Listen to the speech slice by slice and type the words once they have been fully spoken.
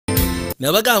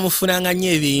nabaga mufunanga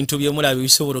nnyo ebintu byemulaba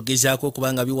bisobola okugezaako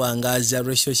kubanga biwangaaza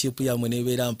relationship yammwe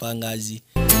nebeera mpangazi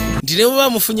nti ne muba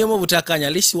mufunyemu obutakanya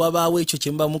lesi wabaawo ekyo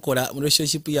kye muba mukola mu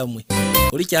relationship yammwe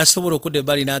oli kyasobola okudda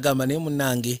ebbali n'agamba naye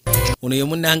munnange ono ye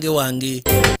munnange wange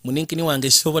muninkini wange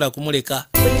sisobola kumuleka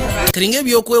kati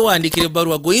ng'ebyokwewandiikira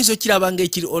ebbaluwa gwe oyinza okiraba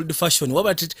ng'ekiri old fashion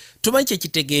waba tumanyi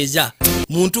kyekitegeeza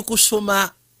muntu kusoma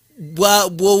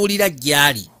bw'owulira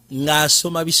gy'ali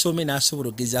ng'asoma bisome n'asobola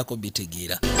okugezaako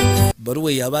bitegeera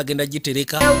baluwa eyo aba agenda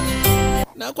gitereka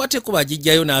nakwate kuba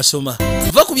gijjayo n'asoma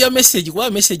va ku bya message kuba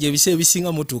message ebiseera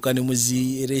ebisinga mutuuka ne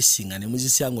muziresinga ne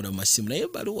muzisangula mu masimu naye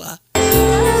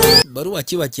baluwa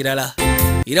kiba kirala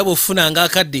era bw'ofunanga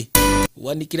akadde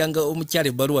wandikiranga omukyala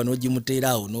ebbaluwa n'ogimuteera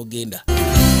awo n'ogenda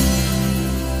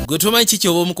gwe tomanyi kiki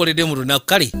oba omukoledde mu lunaku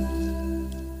kale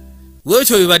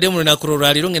weekyo bibadde mu lunaku lwo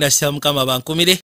lwaliro ngenda ssaba mukama bankumire